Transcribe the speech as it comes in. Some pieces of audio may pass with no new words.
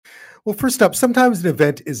Well, first up, sometimes an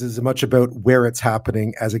event is as much about where it's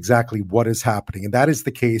happening as exactly what is happening. And that is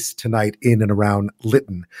the case tonight in and around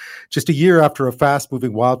Lytton. Just a year after a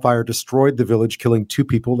fast-moving wildfire destroyed the village, killing two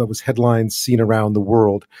people, that was headlines seen around the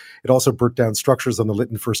world. It also burnt down structures on the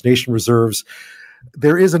Lytton First Nation reserves.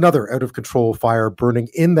 There is another out-of-control fire burning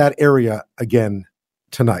in that area again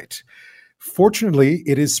tonight. Fortunately,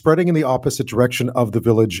 it is spreading in the opposite direction of the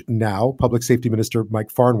village now. Public Safety Minister Mike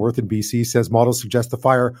Farnworth in BC says models suggest the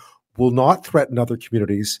fire will not threaten other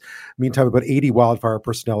communities. Meantime, about 80 wildfire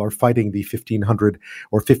personnel are fighting the 1,500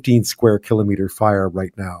 or 15 square kilometer fire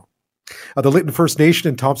right now. The Lytton First Nation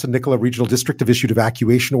and Thompson-Nicola Regional District have issued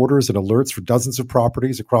evacuation orders and alerts for dozens of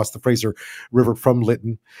properties across the Fraser River from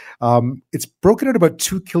Lytton. It's broken at about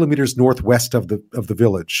 2 kilometers northwest of the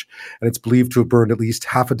village, and it's believed to have burned at least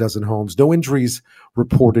half a dozen homes. No injuries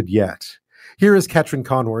reported yet. Here is Katrine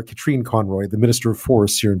Conroy, the Minister of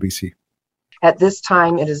Forests here in BC. At this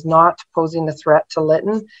time, it is not posing a threat to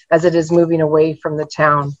Lytton as it is moving away from the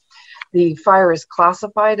town. The fire is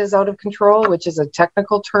classified as out of control, which is a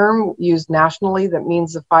technical term used nationally that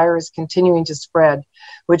means the fire is continuing to spread,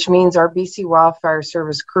 which means our BC Wildfire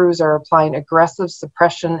Service crews are applying aggressive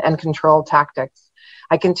suppression and control tactics.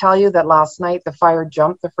 I can tell you that last night the fire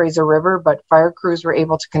jumped the Fraser River, but fire crews were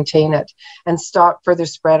able to contain it and stop further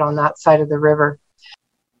spread on that side of the river.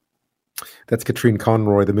 That's Katrine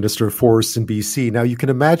Conroy, the Minister of Forests in BC. Now, you can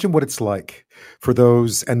imagine what it's like for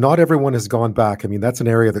those, and not everyone has gone back. I mean, that's an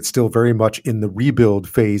area that's still very much in the rebuild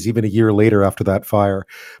phase, even a year later after that fire.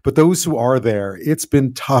 But those who are there, it's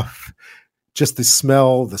been tough. Just the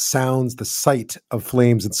smell, the sounds, the sight of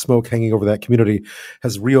flames and smoke hanging over that community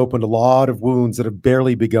has reopened a lot of wounds that have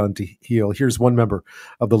barely begun to heal. Here's one member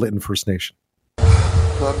of the Lytton First Nation.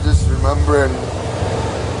 I'm just remembering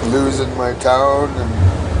losing my town,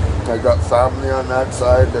 and I got family on that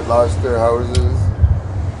side that lost their houses.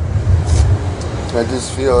 I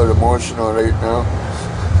just feel emotional right now.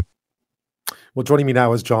 Well, joining me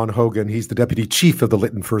now is John Haugen. He's the Deputy Chief of the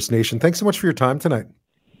Lytton First Nation. Thanks so much for your time tonight.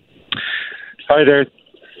 Hi there.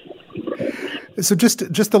 So just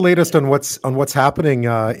the latest on what's happening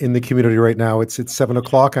in the community right now. It's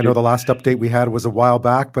 7:00. I know the last update we had was a while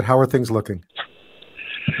back, but how are things looking?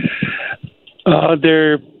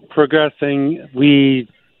 They're progressing. We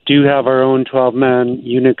do have our own 12-man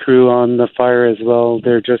unit crew on the fire as well.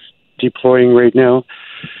 They're just deploying right now.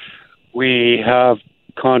 We have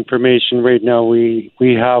confirmation right now. We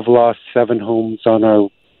have lost 7 homes on our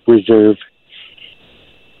reserve.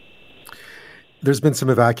 There's been some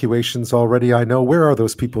evacuations already, I know. Where are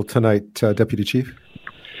those people tonight, Deputy Chief?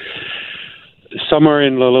 Some are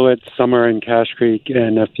in Lillooet, some are in Cache Creek,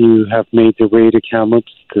 and a few have made their way to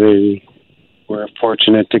Kamloops. They were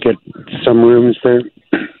fortunate to get some rooms there.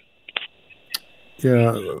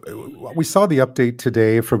 Yeah, we saw the update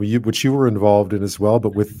today from you, which you were involved in as well,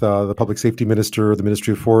 but with the Public Safety Minister, the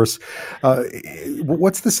Ministry of Forests.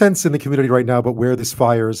 What's the sense in the community right now about where this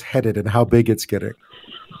fire is headed and how big it's getting?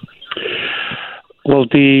 Well,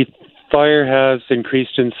 the fire has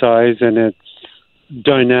increased in size, and its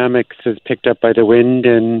dynamics is picked up by the wind,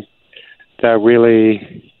 and that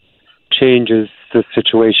really changes the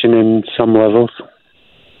situation in some levels.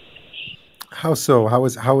 How so? How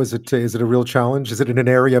is it? Is it a real challenge? Is it in an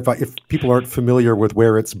area, if people aren't familiar with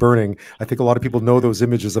where it's burning? I think a lot of people know those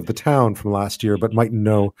images of the town from last year, but mightn't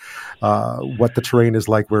know what the terrain is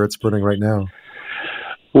like where it's burning right now.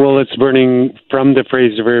 Well, it's burning from the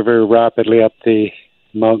Fraser River rapidly up the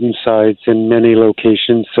mountainsides in many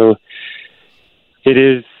locations. So it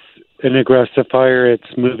is an aggressive fire.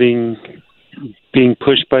 It's moving, being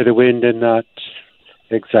pushed by the wind, and that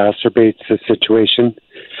exacerbates the situation.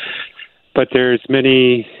 But there's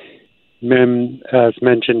many, as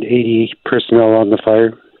mentioned, 80 personnel on the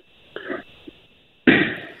fire.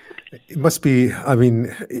 It must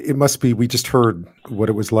be, we just heard what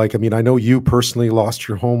it was like. I mean, I know you personally lost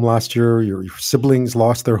your home last year. Your siblings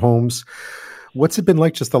lost their homes. What's it been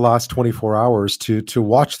like just the last 24 hours to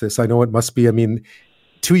watch this? I know it must be,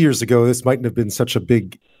 2 years ago, this mightn't have been such a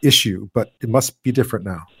big issue, but it must be different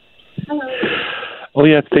now. Oh,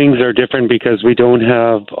 yeah, things are different because we don't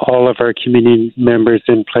have all of our community members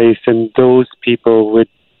in place, and those people would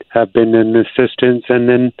have been an assistance. And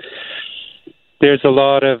then there's a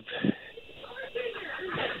lot of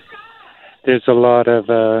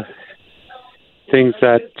things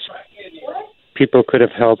that people could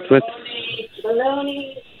have helped with.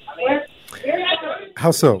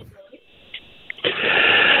 How so?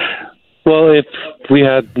 Well, if we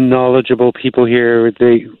had knowledgeable people here,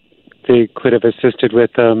 they could have assisted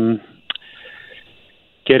with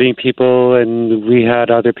getting people, and we had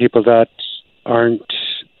other people that aren't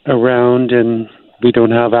around, and we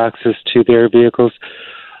don't have access to their vehicles.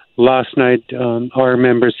 Last night, our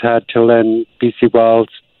members had to lend BC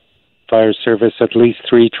Wildfire Service at least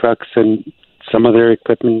 3 trucks and some other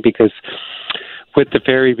equipment because with the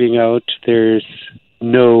ferry being out, there's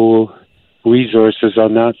no resources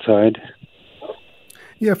on that side.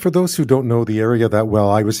 Yeah, for those who don't know the area that well,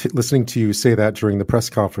 I was listening to you say that during the press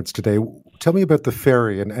conference today. Tell me about the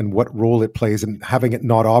ferry and what role it plays, and having it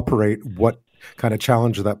not operate, what kind of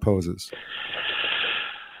challenge that poses.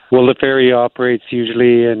 Well, the ferry operates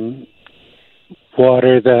usually in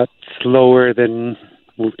water that's lower than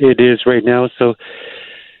it is right now, so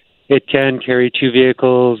it can carry 2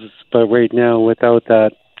 vehicles, but right now without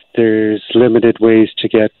that, there's limited ways to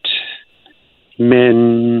get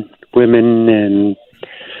men, women, and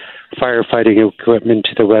firefighting equipment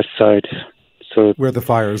to the west side. So where the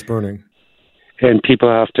fire is burning. And people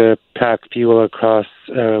have to pack fuel across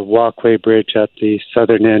a walkway bridge at the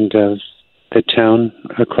southern end of the town,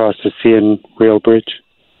 across the CN rail bridge.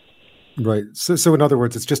 Right. So in other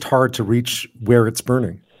words, it's just hard to reach where it's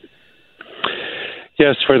burning.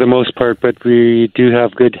 Yes, for the most part, but we do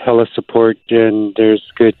have good heli support, and there's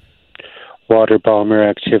good water bomber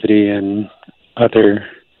activity and other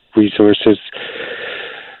resources.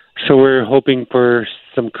 So we're hoping for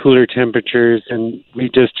some cooler temperatures, and we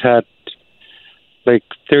just had like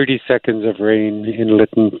 30 seconds of rain in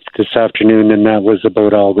Lytton this afternoon, and that was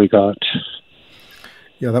about all we got.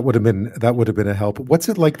 Yeah, that would have been a help. What's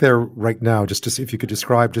it like there right now? Just to see if you could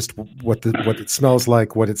describe just what it smells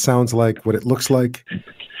like, what it sounds like, what it looks like.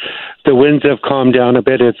 The winds have calmed down a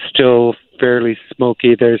bit. It's still fairly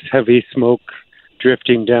smoky. There's heavy smoke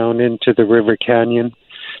drifting down into the river canyon.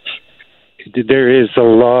 There is a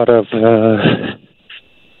lot of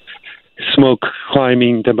smoke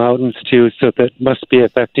climbing the mountains too, so that must be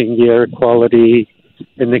affecting the air quality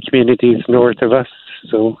in the communities north of us.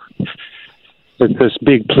 So there's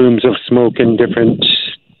big plumes of smoke in different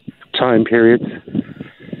time periods.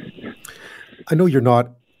 I know you're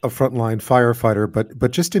not a frontline firefighter, but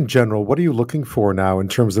just in general, what are you looking for now in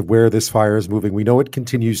terms of where this fire is moving? We know it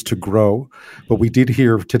continues to grow, but we did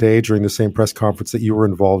hear today during the same press conference that you were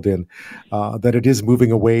involved in that it is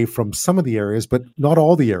moving away from some of the areas, but not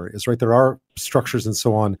all the areas, right? There are structures and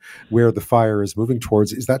so on where the fire is moving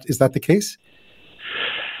towards. Is that the case?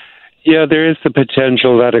 Yeah, there is the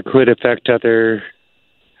potential that it could affect other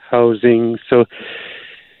housing.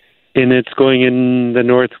 And it's going in the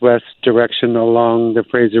northwest direction along the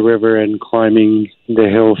Fraser River and climbing the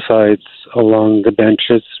hillsides along the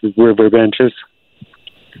benches, river benches.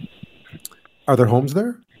 Are there homes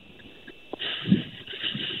there?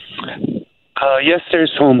 Yes,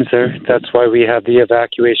 there's homes there. That's why we have the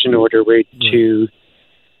evacuation order into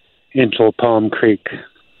Palm Creek.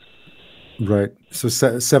 Right. So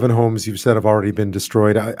 7 homes you've said have already been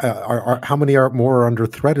destroyed. How many more are under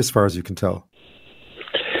threat as far as you can tell?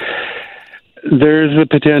 There's a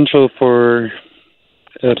potential for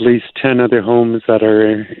at least 10 other homes that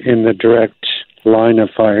are in the direct line of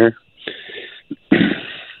fire.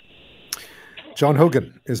 John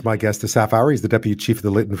Haugen is my guest this half hour. He's the Deputy Chief of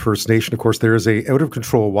the Lytton First Nation. Of course, there is a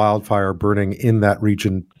out-of-control wildfire burning in that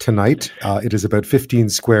region tonight. It is about 15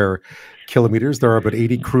 square kilometers. There are about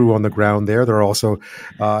 80 crew on the ground there. There are also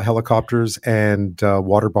helicopters and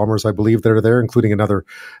water bombers, I believe, that are there, including another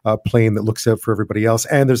plane that looks out for everybody else.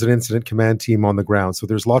 And there's an incident command team on the ground. So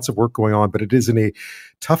there's lots of work going on, but it is in a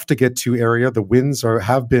tough to get to area. The winds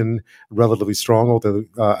have been relatively strong, although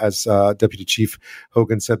as Deputy Chief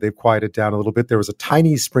Haugen said, they've quieted down a little bit. There was a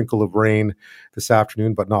tiny sprinkle of rain this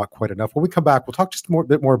afternoon, but not quite enough. When we come back, we'll talk just a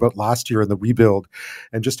bit more about last year and the rebuild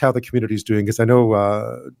and just how the community is doing, because I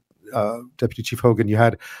know Deputy Chief Haugen, you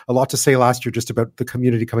had a lot to say last year just about the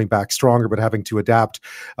community coming back stronger, but having to adapt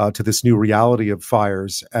to this new reality of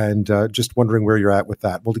fires, and just wondering where you're at with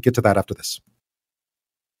that. We'll get to that after this.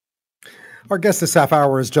 Our guest this half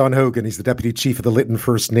hour is John Haugen. He's the Deputy Chief of the Lytton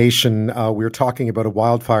First Nation. We're talking about a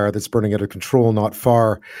wildfire that's burning out of control not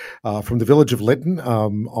far from the village of Lytton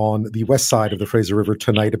on the west side of the Fraser River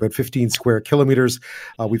tonight, about 15 square kilometers.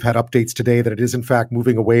 We've had updates today that it is in fact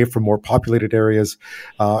moving away from more populated areas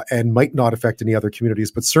and might not affect any other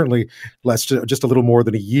communities, but certainly just a little more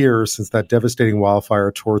than a year since that devastating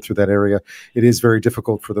wildfire tore through that area. It is very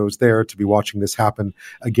difficult for those there to be watching this happen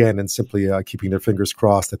again and simply keeping their fingers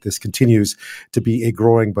crossed that this continues to be a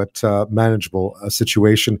growing but manageable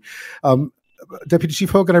situation. Deputy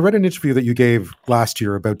Chief Haugen, I read an interview that you gave last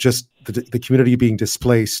year about just the community being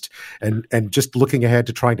displaced and just looking ahead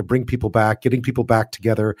to trying to bring people back, getting people back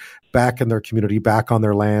together, back in their community, back on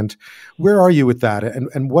their land. Where are you with that?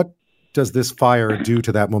 And what does this fire do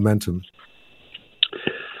to that momentum?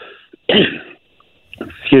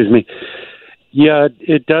 Excuse me. Yeah,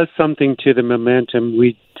 it does something to the momentum.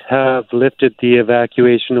 We have lifted the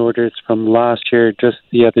evacuation orders from last year just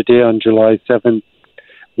the other day on July 7th,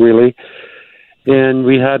 really. And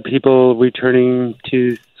we had people returning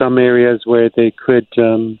to some areas where they could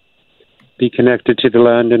be connected to the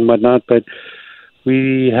land and whatnot. But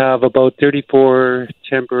we have about 34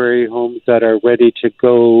 temporary homes that are ready to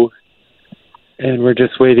go. And we're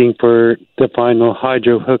just waiting for the final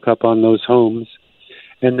hydro hookup on those homes.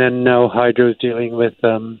 And then now Hydro is dealing with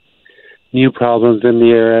new problems in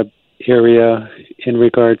the area in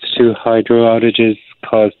regards to hydro outages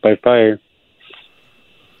caused by fire.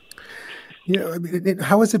 Yeah, I mean,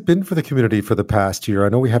 how has it been for the community for the past year? I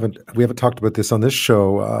know we haven't talked about this on this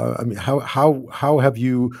show. I mean, how have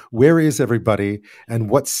you? Where is everybody, and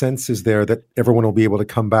what sense is there that everyone will be able to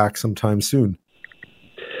come back sometime soon?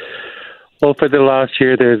 Well, for the last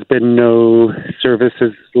year, there's been no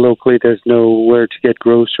services locally. There's nowhere to get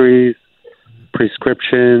groceries,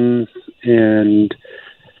 prescriptions, and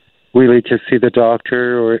really to see the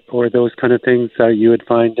doctor or those kind of things that you would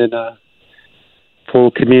find in a full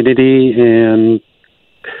community. And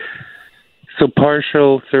so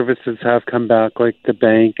partial services have come back, like the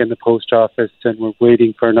bank and the post office, and we're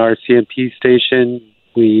waiting for an RCMP station.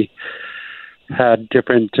 We had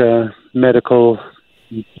different medical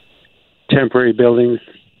temporary buildings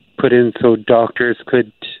put in so doctors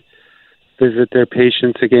could visit their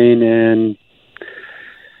patients again, and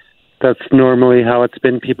that's normally how it's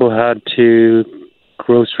been. People had to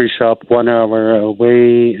grocery shop 1 hour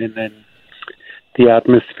away, and then the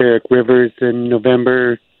atmospheric rivers in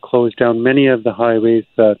November closed down many of the highways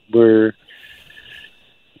that were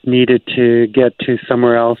needed to get to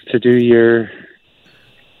somewhere else to do your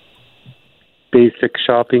basic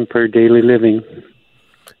shopping for daily living.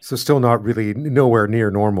 So still not really nowhere near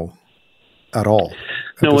normal at all.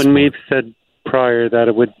 No, and we've said prior that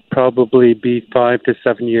it would probably be 5 to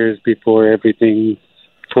 7 years before everything's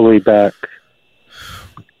fully back.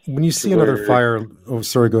 When you see another fire, oh,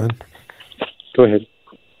 sorry, go ahead. Go ahead.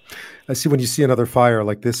 I see when you see another fire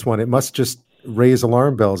like this one, it must just raise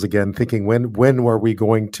alarm bells again, thinking when were we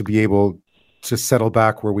going to be able to settle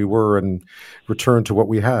back where we were and return to what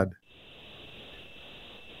we had?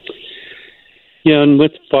 Yeah, and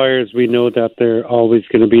with fires, we know that they're always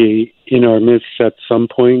going to be in our midst at some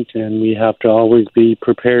point, and we have to always be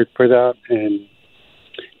prepared for that. And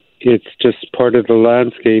it's just part of the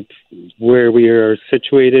landscape where we are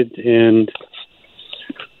situated, and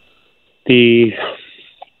the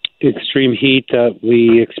extreme heat that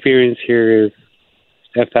we experience here is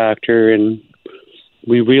a factor, and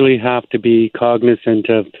we really have to be cognizant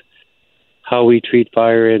of how we treat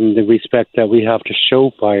fire and the respect that we have to show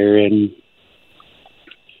fire and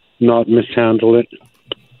not mishandle it.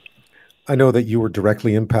 I know that you were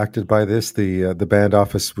directly impacted by this. The band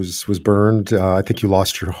office was burned. I think you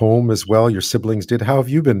lost your home as well. Your siblings did. How have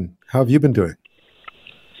you been doing?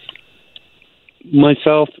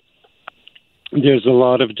 Myself, there's a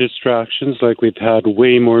lot of distractions. Like, we've had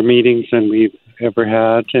way more meetings than we've ever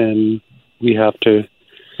had, and we have to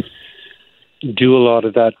do a lot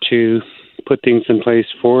of that to put things in place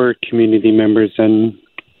for community members and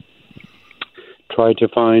try to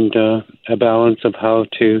find a balance of how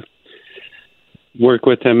to work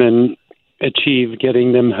with them and achieve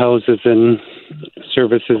getting them houses and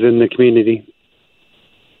services in the community.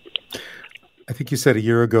 I think you said a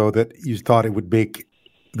year ago that you thought it would make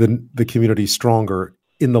the community stronger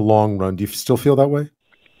in the long run. Do you still feel that way?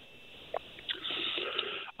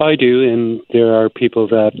 I do, and there are people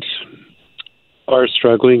that are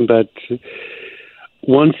struggling, but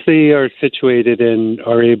once they are situated and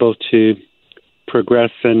are able to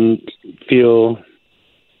progress and feel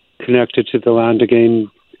connected to the land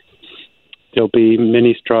again, there'll be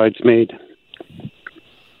many strides made.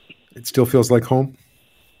 It still feels like home?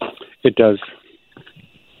 It does.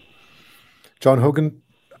 John Haugen,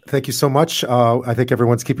 thank you so much. I think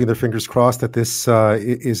everyone's keeping their fingers crossed that this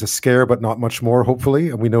is a scare, but not much more, hopefully.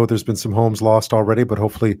 And we know there's been some homes lost already, but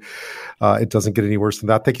hopefully it doesn't get any worse than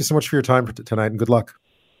that. Thank you so much for your time tonight, and good luck.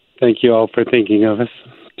 Thank you all for thinking of us.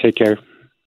 Take care.